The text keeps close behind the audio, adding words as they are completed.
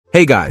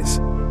Hey guys,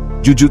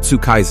 Jujutsu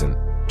Kaisen,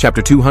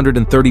 chapter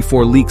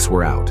 234 leaks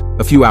were out,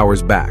 a few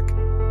hours back.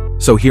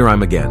 So here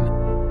I'm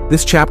again.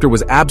 This chapter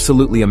was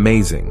absolutely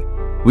amazing.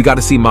 We got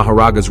to see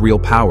Mahoraga's real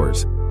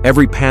powers.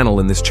 Every panel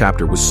in this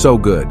chapter was so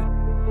good.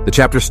 The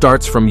chapter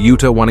starts from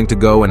Yuta wanting to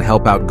go and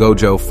help out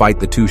Gojo fight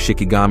the two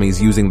Shikigamis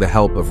using the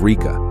help of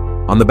Rika.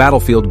 On the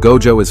battlefield,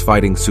 Gojo is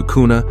fighting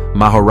Sukuna,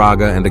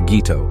 Mahoraga, and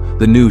Agito,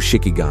 the new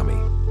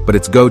Shikigami. But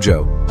it's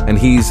Gojo, and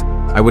he's,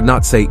 I would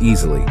not say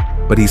easily,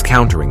 but he's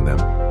countering them.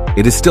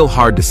 It is still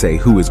hard to say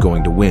who is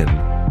going to win.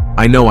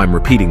 I know I'm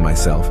repeating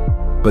myself,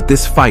 but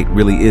this fight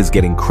really is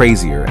getting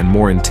crazier and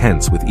more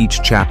intense with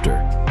each chapter.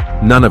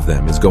 None of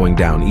them is going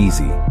down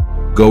easy.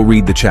 Go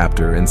read the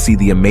chapter and see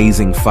the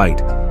amazing fight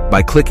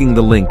by clicking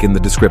the link in the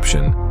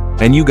description.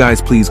 And you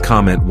guys please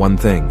comment one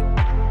thing.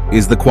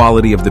 Is the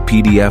quality of the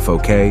PDF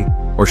okay,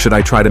 or should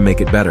I try to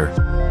make it better?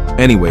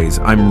 Anyways,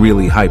 I'm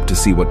really hyped to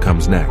see what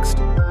comes next.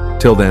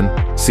 Till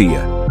then, see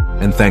ya,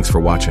 and thanks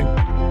for watching.